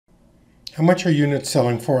How much are units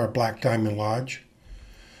selling for at Black Diamond Lodge?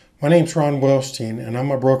 My name's Ron Wilstein, and I'm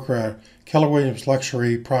a broker at Keller Williams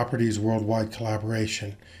Luxury Properties Worldwide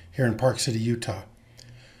Collaboration here in Park City, Utah.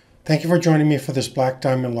 Thank you for joining me for this Black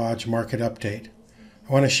Diamond Lodge market update.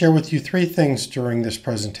 I want to share with you three things during this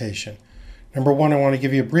presentation. Number one, I want to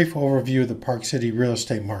give you a brief overview of the Park City real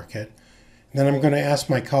estate market. And then I'm going to ask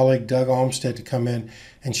my colleague Doug Olmstead to come in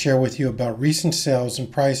and share with you about recent sales and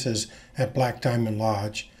prices at Black Diamond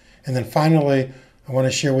Lodge. And then finally, I want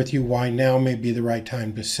to share with you why now may be the right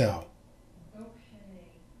time to sell. Okay.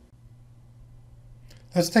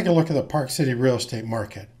 Let's take a look at the Park City real estate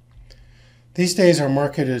market. These days our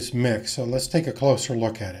market is mixed, so let's take a closer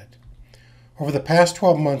look at it. Over the past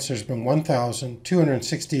 12 months, there's been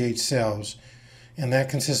 1,268 sales, and that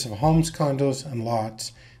consists of homes, condos, and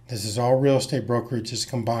lots. This is all real estate brokerages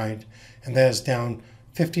combined, and that is down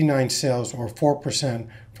 59 sales or 4%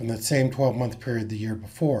 from the same 12-month period the year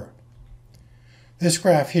before. This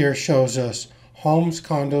graph here shows us homes,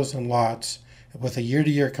 condos, and lots with a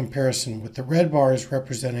year-to-year comparison, with the red bars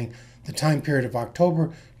representing the time period of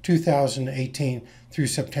October 2018 through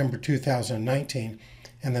September 2019,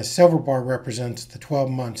 and the silver bar represents the 12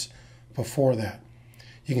 months before that.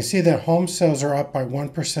 You can see that home sales are up by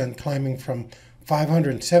 1%, climbing from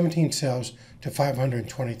 517 sales to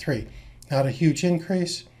 523. Not a huge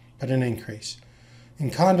increase, but an increase.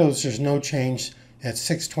 In condos, there's no change at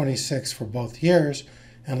 626 for both years,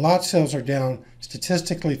 and lot sales are down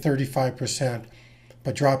statistically 35%,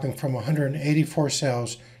 but dropping from 184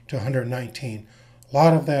 sales to 119. A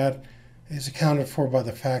lot of that is accounted for by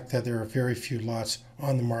the fact that there are very few lots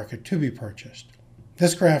on the market to be purchased.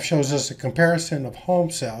 This graph shows us a comparison of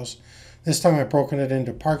home sales. This time I've broken it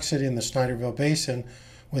into Park City and the Snyderville Basin,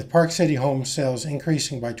 with Park City home sales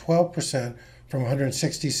increasing by 12% from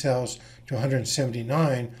 160 sales to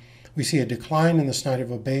 179. We see a decline in the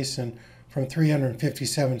Snyderville Basin from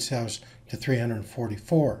 357 sales to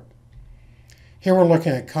 344. Here we're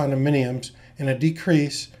looking at condominiums, and a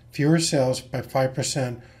decrease, fewer sales by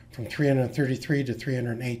 5% from 333 to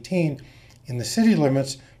 318 in the city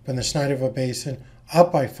limits, but in the Snyderville Basin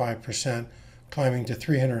up by 5%, climbing to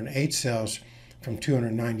 308 sales from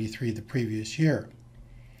 293 the previous year.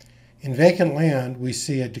 In vacant land, we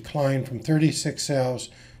see a decline from 36 sales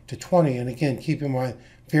to 20, and again, keep in mind,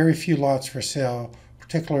 very few lots for sale,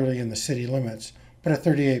 particularly in the city limits, but a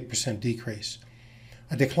 38% decrease.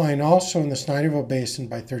 A decline also in the Snyderville Basin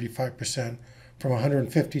by 35% from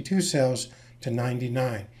 152 sales to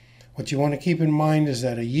 99. What you want to keep in mind is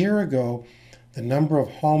that a year ago, the number of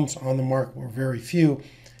homes on the market were very few,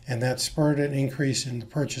 and that spurred an increase in the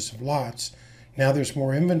purchase of lots. Now there's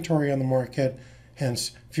more inventory on the market,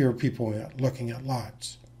 hence fewer people looking at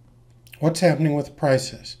lots. What's happening with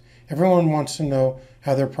prices? Everyone wants to know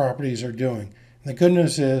how their properties are doing. And the good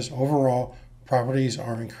news is, overall, properties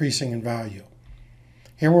are increasing in value.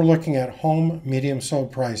 Here we're looking at home medium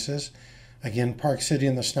sold prices. Again, Park City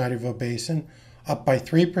and the Snyderville Basin, up by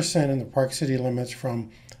 3% in the Park City limits from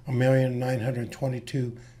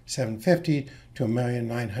 $1,922,750 to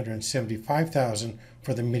 $1,975,000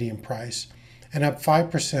 for the median price, and up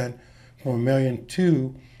 5% from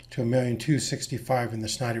 $1,200,000 to $1,265,000 in the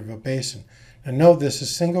Snyderville Basin. Now note this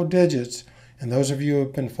is single digits, and those of you who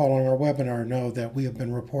have been following our webinar know that we have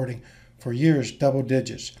been reporting for years double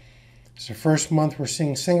digits. It's the first month we're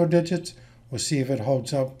seeing single digits. We'll see if it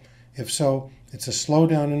holds up. If so, it's a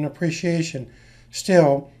slowdown in appreciation.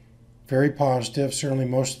 Still, very positive. Certainly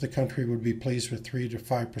most of the country would be pleased with 3 to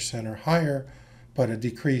 5% or higher, but a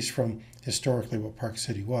decrease from historically what Park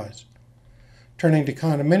City was. Turning to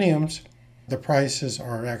condominiums, the prices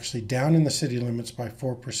are actually down in the city limits by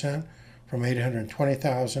 4%, from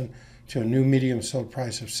 $820,000 to a new medium sold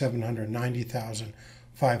price of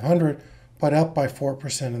 $790,500, but up by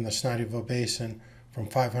 4% in the Snyderville Basin, from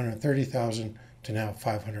 $530,000 to now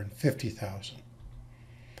 $550,000.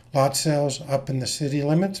 Lot sales up in the city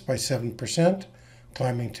limits by 7%,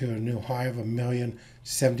 climbing to a new high of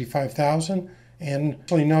 $1,075,000, and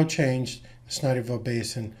actually no change. The Snyderville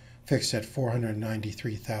Basin fixed at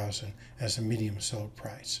 $493,000 as a medium sold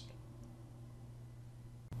price.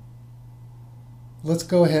 Let's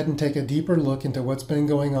go ahead and take a deeper look into what's been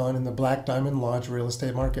going on in the Black Diamond Lodge real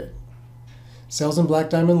estate market. Sales in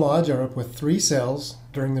Black Diamond Lodge are up with 3 sales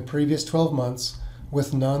during the previous 12 months,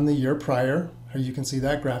 with none the year prior. Here you can see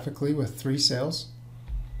that graphically with 3 sales.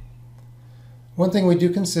 One thing we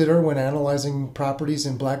do consider when analyzing properties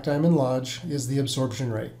in Black Diamond Lodge is the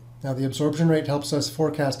absorption rate. Now, the absorption rate helps us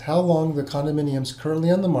forecast how long the condominiums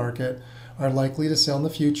currently on the market are likely to sell in the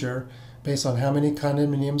future based on how many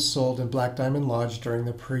condominiums sold in Black Diamond Lodge during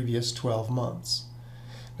the previous 12 months.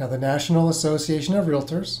 Now, the National Association of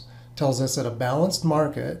Realtors tells us that a balanced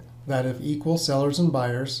market, that of equal sellers and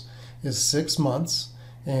buyers, is 6 months,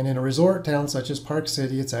 and in a resort town such as Park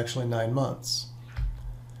City, it's actually 9 months.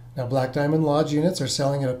 Now, Black Diamond Lodge units are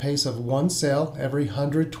selling at a pace of 1 sale every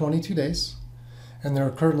 122 days, and there are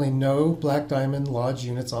currently no Black Diamond Lodge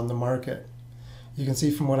units on the market. You can see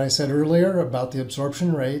from what I said earlier about the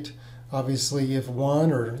absorption rate. Obviously, if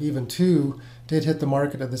 1 or even 2 did hit the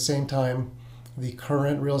market at the same time, the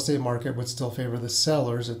current real estate market would still favor the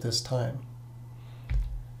sellers at this time.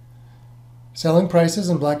 Selling prices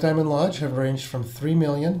in Black Diamond Lodge have ranged from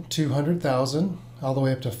 $3,200,000 all the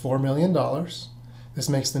way up to $4 million. This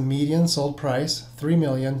makes the median sold price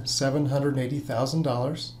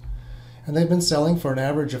 $3,780,000, and they've been selling for an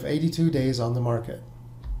average of 82 days on the market.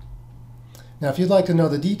 Now, if you'd like to know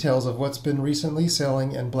the details of what's been recently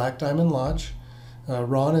selling in Black Diamond Lodge,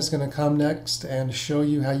 Ron is going to come next and show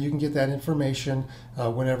you how you can get that information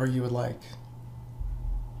whenever you would like.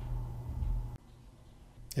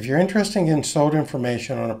 If you're interested in sold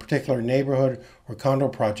information on a particular neighborhood or condo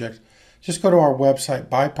project, just go to our website,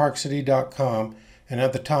 BuyParkCity.com, and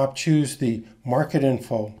at the top choose the Market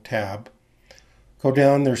Info tab. Go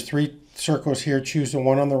down, there's 3 circles here, choose the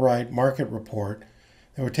one on the right, Market Report.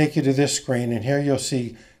 It will take you to this screen, and here you'll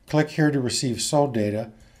see click here to receive sold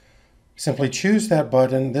data. Simply choose that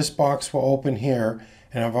button. This box will open here,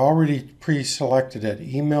 and I've already pre-selected it.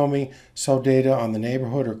 Email me sold data on the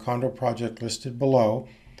neighborhood or condo project listed below.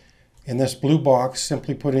 In this blue box,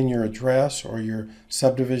 simply put in your address or your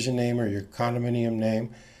subdivision name or your condominium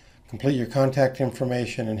name, complete your contact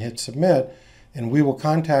information and hit submit, and we will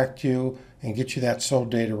contact you and get you that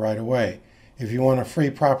sold data right away. If you want a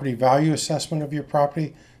free property value assessment of your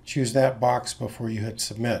property, choose that box before you hit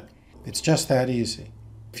submit. It's just that easy.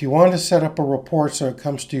 If you want to set up a report so it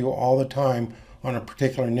comes to you all the time on a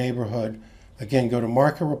particular neighborhood, again, go to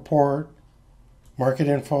Market Report, Market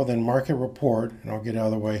Info, then Market Report, and I'll get out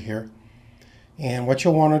of the way here. And what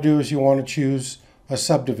you'll want to do is you want to choose a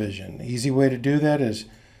subdivision. The easy way to do that is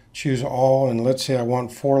choose all, and let's say I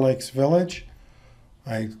want 4 Lakes Village.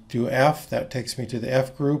 I do F, that takes me to the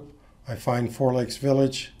F group. I find 4 Lakes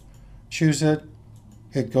Village, choose it,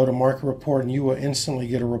 hit go to Market Report, and you will instantly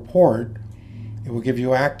get a report. It will give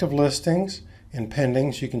you active listings and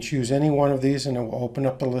pendings. You can choose any one of these and it will open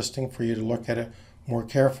up the listing for you to look at it more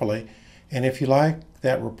carefully. And if you like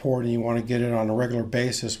that report and you want to get it on a regular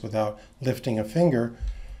basis without lifting a finger,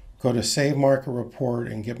 go to Save Market Report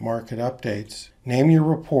and get market updates. Name your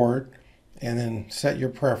report and then set your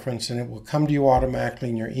preference, and it will come to you automatically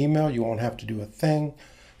in your email. You won't have to do a thing.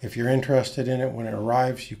 If you're interested in it, when it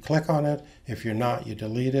arrives, you click on it. If you're not, you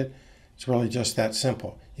delete it. It's really just that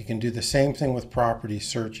simple. You can do the same thing with property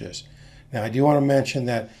searches. Now, I do want to mention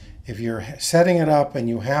that if you're setting it up and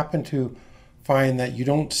you happen to find that you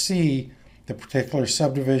don't see the particular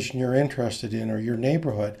subdivision you're interested in or your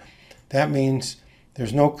neighborhood, that means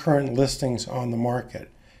there's no current listings on the market.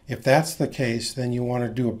 If that's the case, then you want to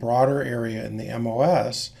do a broader area in the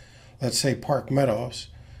MOS. Let's say Park Meadows.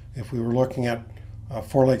 If we were looking at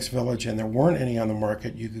 4 Lakes Village and there weren't any on the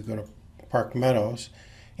market, you could go to Park Meadows.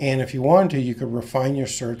 And if you wanted to, you could refine your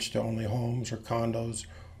search to only homes or condos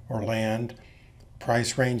or land,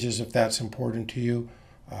 price ranges if that's important to you,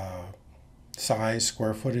 size,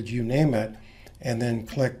 square footage, you name it, and then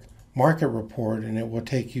click Market Report, and it will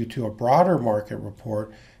take you to a broader market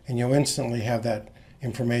report, and you'll instantly have that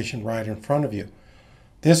information right in front of you.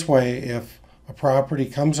 This way, if a property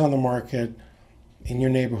comes on the market in your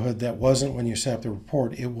neighborhood that wasn't when you set up the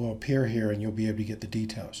report, it will appear here and you'll be able to get the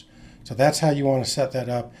details. So that's how you want to set that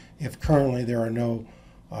up if currently there are no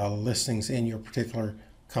listings in your particular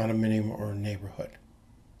condominium or neighborhood.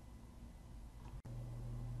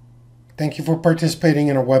 Thank you for participating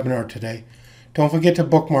in our webinar today. Don't forget to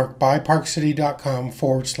bookmark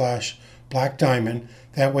BuyParkCity.com/Black Diamond.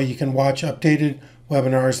 That way you can watch updated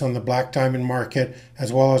webinars on the Black Diamond market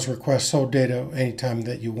as well as request sold data anytime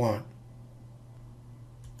that you want.